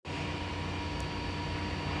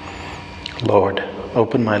Lord,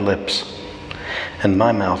 open my lips, and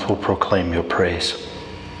my mouth will proclaim your praise.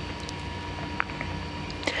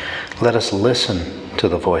 Let us listen to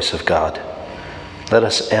the voice of God. Let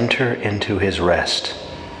us enter into his rest.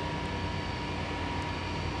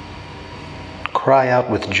 Cry out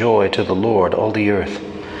with joy to the Lord, all the earth.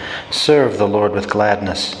 Serve the Lord with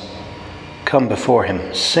gladness. Come before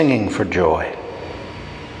him, singing for joy.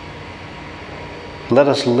 Let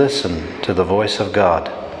us listen to the voice of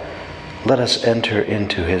God. Let us enter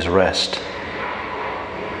into his rest.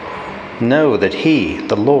 Know that he,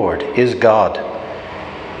 the Lord, is God.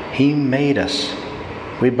 He made us.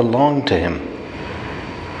 We belong to him.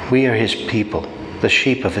 We are his people, the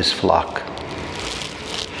sheep of his flock.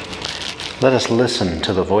 Let us listen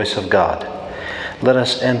to the voice of God. Let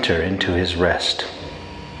us enter into his rest.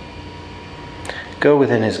 Go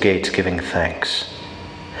within his gates giving thanks.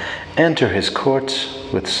 Enter his courts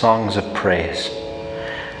with songs of praise.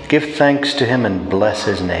 Give thanks to him and bless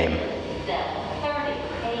his name.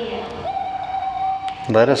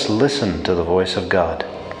 Let us listen to the voice of God.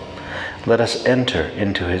 Let us enter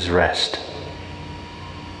into his rest.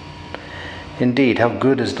 Indeed, how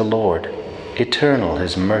good is the Lord, eternal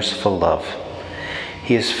his merciful love.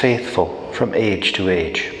 He is faithful from age to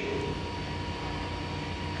age.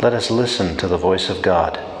 Let us listen to the voice of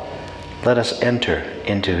God. Let us enter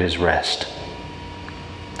into his rest.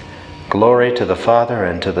 Glory to the Father,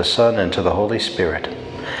 and to the Son, and to the Holy Spirit,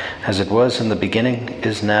 as it was in the beginning,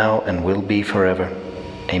 is now, and will be forever.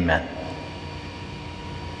 Amen.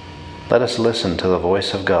 Let us listen to the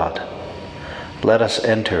voice of God. Let us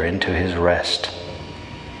enter into his rest.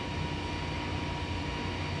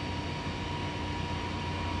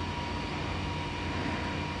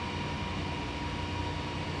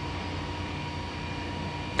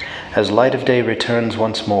 As light of day returns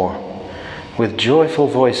once more, with joyful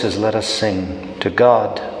voices let us sing to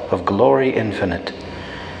God of glory infinite,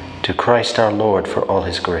 to Christ our Lord for all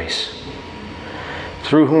his grace,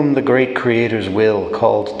 through whom the great Creator's will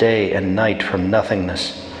called day and night from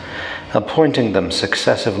nothingness, appointing them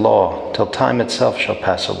successive law till time itself shall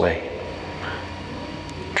pass away.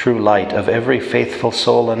 True light of every faithful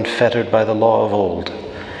soul unfettered by the law of old,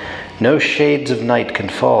 no shades of night can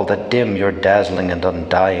fall that dim your dazzling and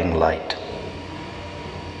undying light.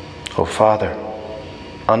 O Father,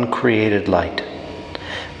 uncreated light,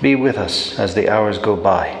 be with us as the hours go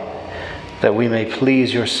by, that we may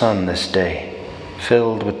please your Son this day,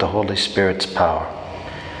 filled with the Holy Spirit's power.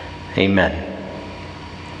 Amen.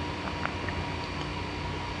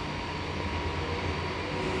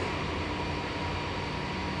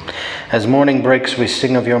 As morning breaks, we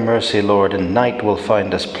sing of your mercy, Lord, and night will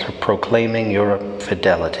find us proclaiming your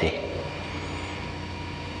fidelity.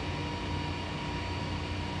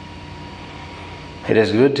 It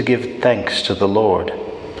is good to give thanks to the Lord,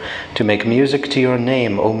 to make music to your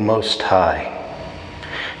name, O Most High,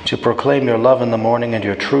 to proclaim your love in the morning and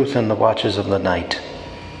your truth in the watches of the night,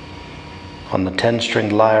 on the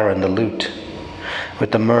 10-stringed lyre and the lute,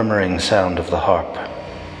 with the murmuring sound of the harp.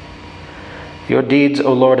 Your deeds,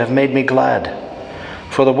 O Lord, have made me glad.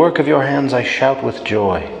 For the work of your hands I shout with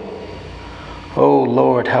joy. O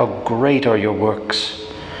Lord, how great are your works!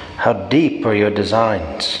 How deep are your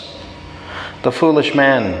designs! The foolish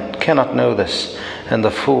man cannot know this, and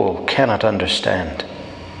the fool cannot understand.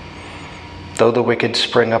 Though the wicked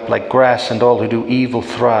spring up like grass and all who do evil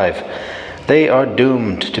thrive, they are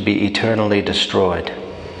doomed to be eternally destroyed.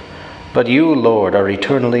 But you, Lord, are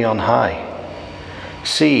eternally on high.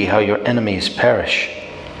 See how your enemies perish.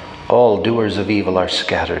 All doers of evil are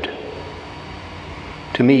scattered.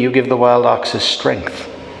 To me you give the wild ox's strength.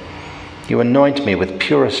 You anoint me with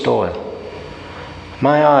purest oil.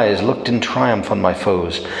 My eyes looked in triumph on my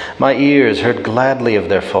foes. My ears heard gladly of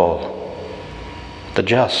their fall. The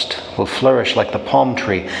just will flourish like the palm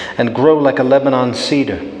tree and grow like a Lebanon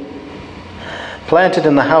cedar. Planted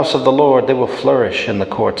in the house of the Lord, they will flourish in the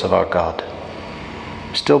courts of our God,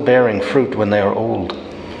 still bearing fruit when they are old,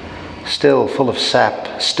 still full of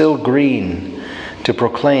sap, still green, to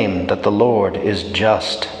proclaim that the Lord is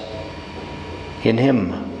just. In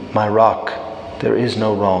him, my rock, there is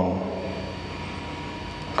no wrong.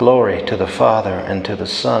 Glory to the Father, and to the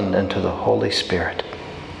Son, and to the Holy Spirit,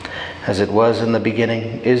 as it was in the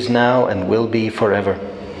beginning, is now, and will be forever.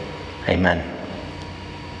 Amen.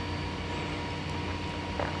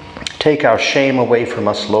 Take our shame away from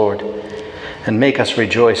us, Lord, and make us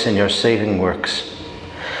rejoice in your saving works.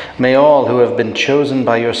 May all who have been chosen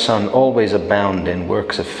by your Son always abound in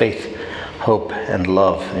works of faith, hope, and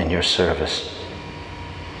love in your service.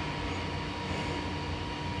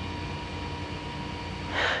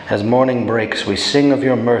 As morning breaks, we sing of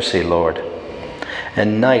your mercy, Lord,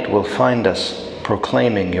 and night will find us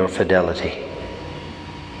proclaiming your fidelity.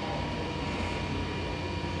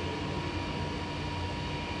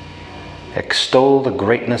 Extol the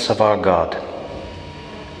greatness of our God.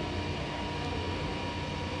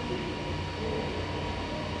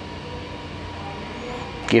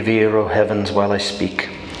 Give ear, O heavens, while I speak.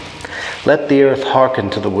 Let the earth hearken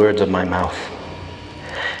to the words of my mouth.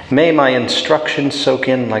 May my instruction soak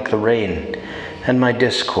in like the rain, and my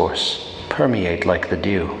discourse permeate like the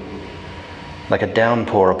dew, like a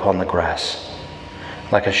downpour upon the grass,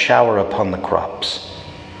 like a shower upon the crops.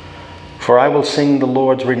 For I will sing the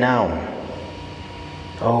Lord's renown.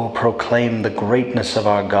 Oh, proclaim the greatness of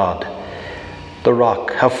our God, the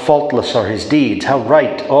rock. How faultless are his deeds, how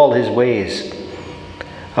right all his ways.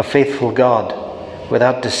 A faithful God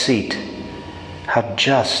without deceit, how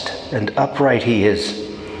just and upright he is.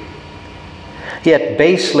 Yet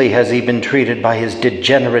basely has he been treated by his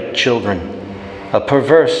degenerate children, a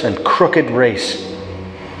perverse and crooked race.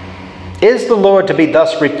 Is the Lord to be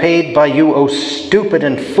thus repaid by you, O stupid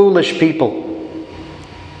and foolish people?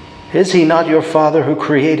 Is he not your Father who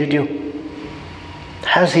created you?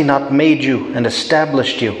 Has he not made you and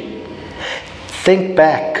established you? Think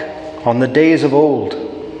back on the days of old.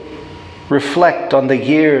 Reflect on the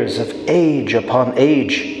years of age upon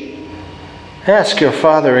age. Ask your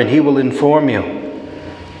father and he will inform you.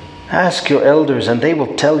 Ask your elders and they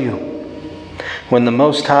will tell you. When the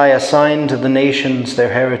Most High assigned to the nations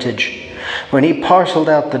their heritage, when he parceled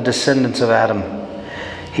out the descendants of Adam,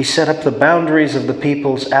 he set up the boundaries of the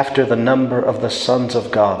peoples after the number of the sons of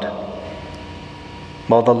God.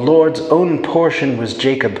 While the Lord's own portion was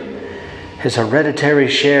Jacob, his hereditary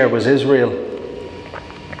share was Israel.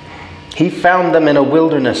 He found them in a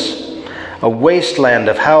wilderness, a wasteland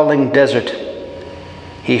of howling desert.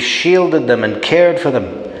 He shielded them and cared for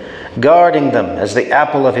them, guarding them as the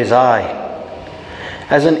apple of his eye.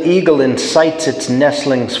 As an eagle incites its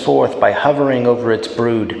nestlings forth by hovering over its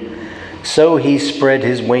brood, so he spread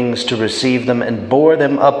his wings to receive them and bore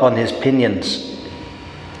them up on his pinions.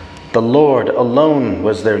 The Lord alone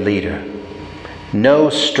was their leader.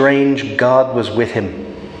 No strange god was with him.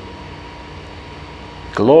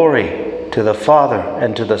 Glory to the Father,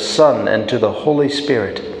 and to the Son, and to the Holy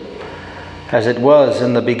Spirit, as it was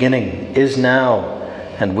in the beginning, is now,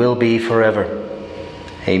 and will be forever.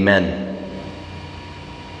 Amen.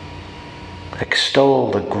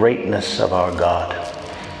 Extol the greatness of our God.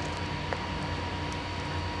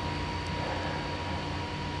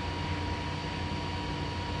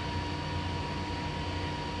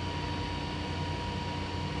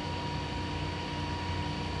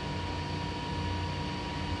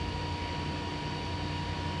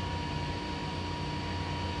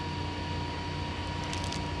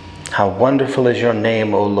 How wonderful is your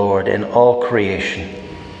name, O Lord, in all creation.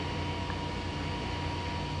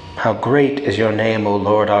 How great is your name, O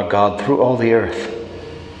Lord our God, through all the earth.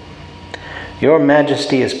 Your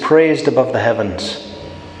majesty is praised above the heavens.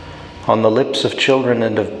 On the lips of children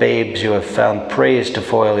and of babes you have found praise to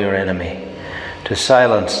foil your enemy, to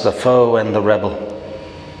silence the foe and the rebel.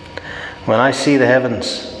 When I see the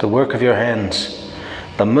heavens, the work of your hands,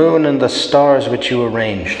 the moon and the stars which you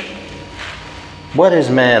arranged, what is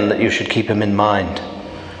man that you should keep him in mind?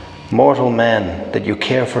 Mortal man, that you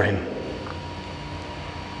care for him?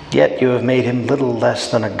 Yet you have made him little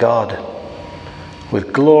less than a god.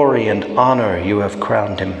 With glory and honor you have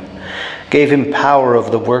crowned him, gave him power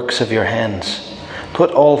of the works of your hands,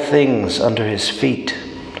 put all things under his feet.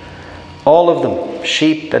 All of them,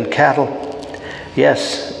 sheep and cattle,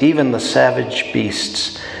 yes, even the savage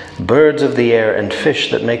beasts, birds of the air and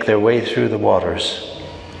fish that make their way through the waters.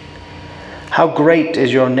 How great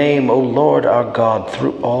is your name, O Lord our God,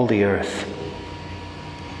 through all the earth.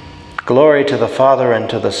 Glory to the Father, and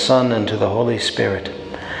to the Son, and to the Holy Spirit,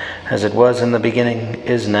 as it was in the beginning,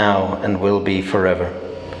 is now, and will be forever.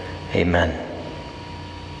 Amen.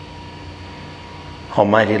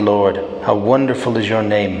 Almighty Lord, how wonderful is your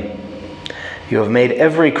name. You have made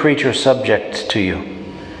every creature subject to you.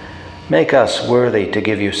 Make us worthy to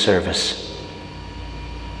give you service.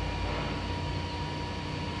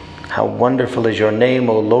 How wonderful is your name,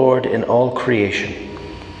 O Lord, in all creation.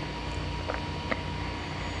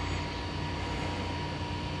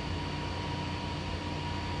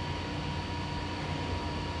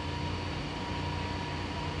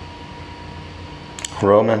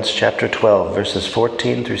 Romans chapter 12, verses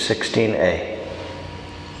 14 through 16a.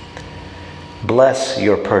 Bless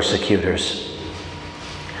your persecutors.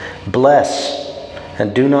 Bless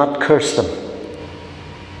and do not curse them.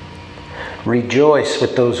 Rejoice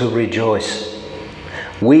with those who rejoice.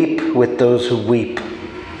 Weep with those who weep.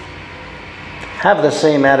 Have the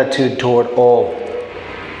same attitude toward all.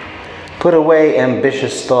 Put away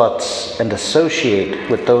ambitious thoughts and associate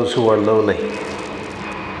with those who are lowly.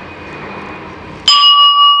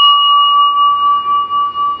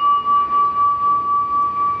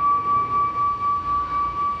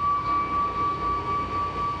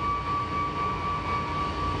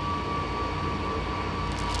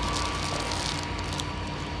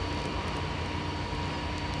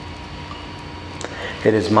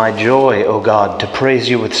 It is my joy, O God, to praise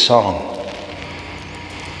you with song.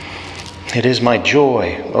 It is my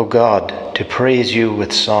joy, O God, to praise you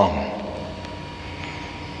with song,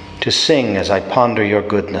 to sing as I ponder your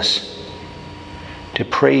goodness, to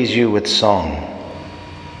praise you with song.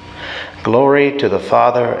 Glory to the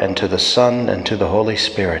Father, and to the Son, and to the Holy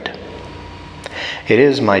Spirit. It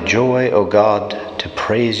is my joy, O God, to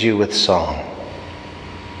praise you with song.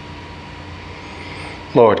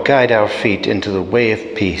 Lord, guide our feet into the way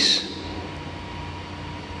of peace.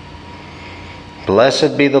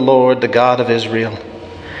 Blessed be the Lord, the God of Israel.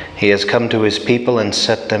 He has come to his people and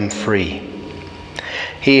set them free.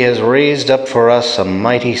 He has raised up for us a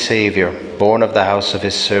mighty Savior, born of the house of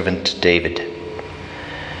his servant David.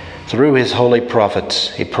 Through his holy prophets,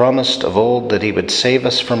 he promised of old that he would save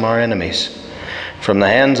us from our enemies, from the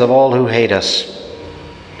hands of all who hate us.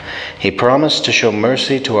 He promised to show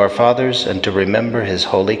mercy to our fathers and to remember his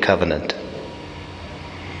holy covenant.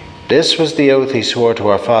 This was the oath he swore to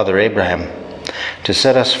our father Abraham, to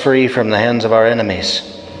set us free from the hands of our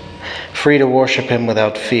enemies, free to worship him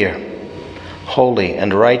without fear, holy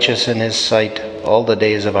and righteous in his sight all the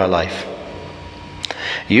days of our life.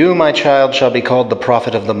 You, my child, shall be called the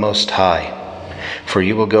prophet of the Most High, for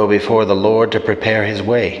you will go before the Lord to prepare his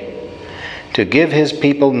way, to give his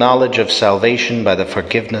people knowledge of salvation by the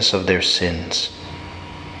forgiveness of their sins.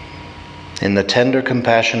 In the tender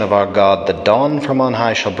compassion of our God, the dawn from on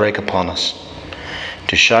high shall break upon us,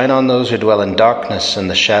 to shine on those who dwell in darkness and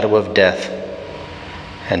the shadow of death,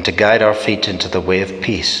 and to guide our feet into the way of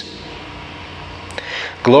peace.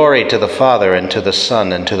 Glory to the Father, and to the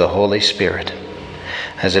Son, and to the Holy Spirit,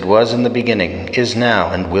 as it was in the beginning, is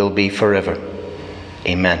now, and will be forever.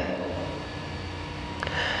 Amen.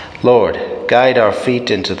 Lord, guide our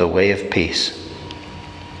feet into the way of peace.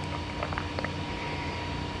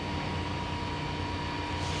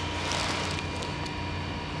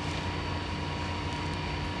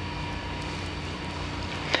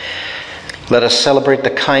 Let us celebrate the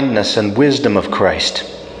kindness and wisdom of Christ.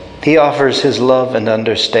 He offers his love and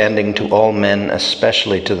understanding to all men,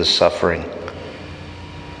 especially to the suffering.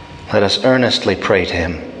 Let us earnestly pray to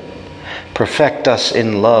him. Perfect us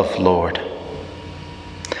in love, Lord.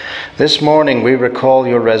 This morning we recall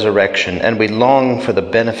your resurrection, and we long for the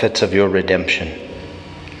benefits of your redemption.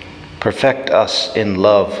 Perfect us in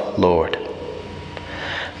love, Lord.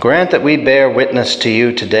 Grant that we bear witness to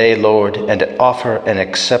you today, Lord, and offer an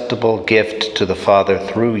acceptable gift to the Father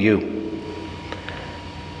through you.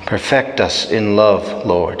 Perfect us in love,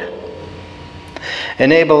 Lord.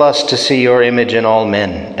 Enable us to see your image in all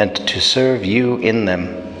men and to serve you in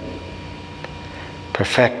them.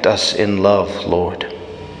 Perfect us in love, Lord.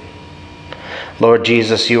 Lord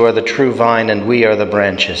Jesus, you are the true vine and we are the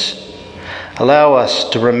branches. Allow us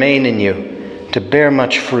to remain in you, to bear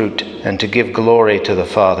much fruit, and to give glory to the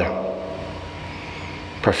Father.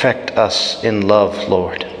 Perfect us in love,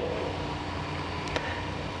 Lord.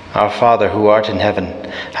 Our Father who art in heaven,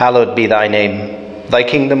 hallowed be thy name. Thy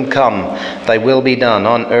kingdom come, thy will be done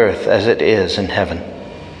on earth as it is in heaven.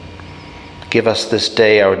 Give us this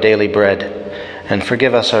day our daily bread, and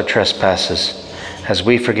forgive us our trespasses, as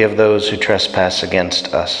we forgive those who trespass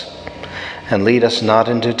against us. And lead us not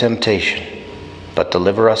into temptation, but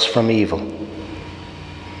deliver us from evil.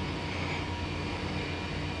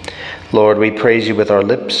 Lord, we praise you with our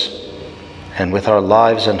lips and with our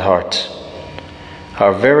lives and hearts.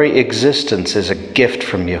 Our very existence is a gift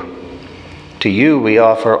from you. To you we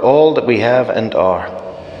offer all that we have and are.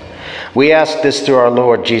 We ask this through our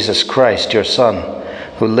Lord Jesus Christ, your Son,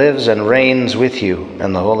 who lives and reigns with you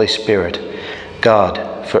and the Holy Spirit,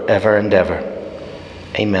 God, forever and ever.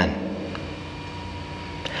 Amen.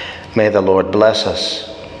 May the Lord bless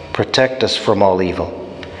us, protect us from all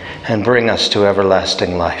evil, and bring us to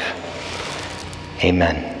everlasting life.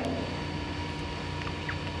 Amen.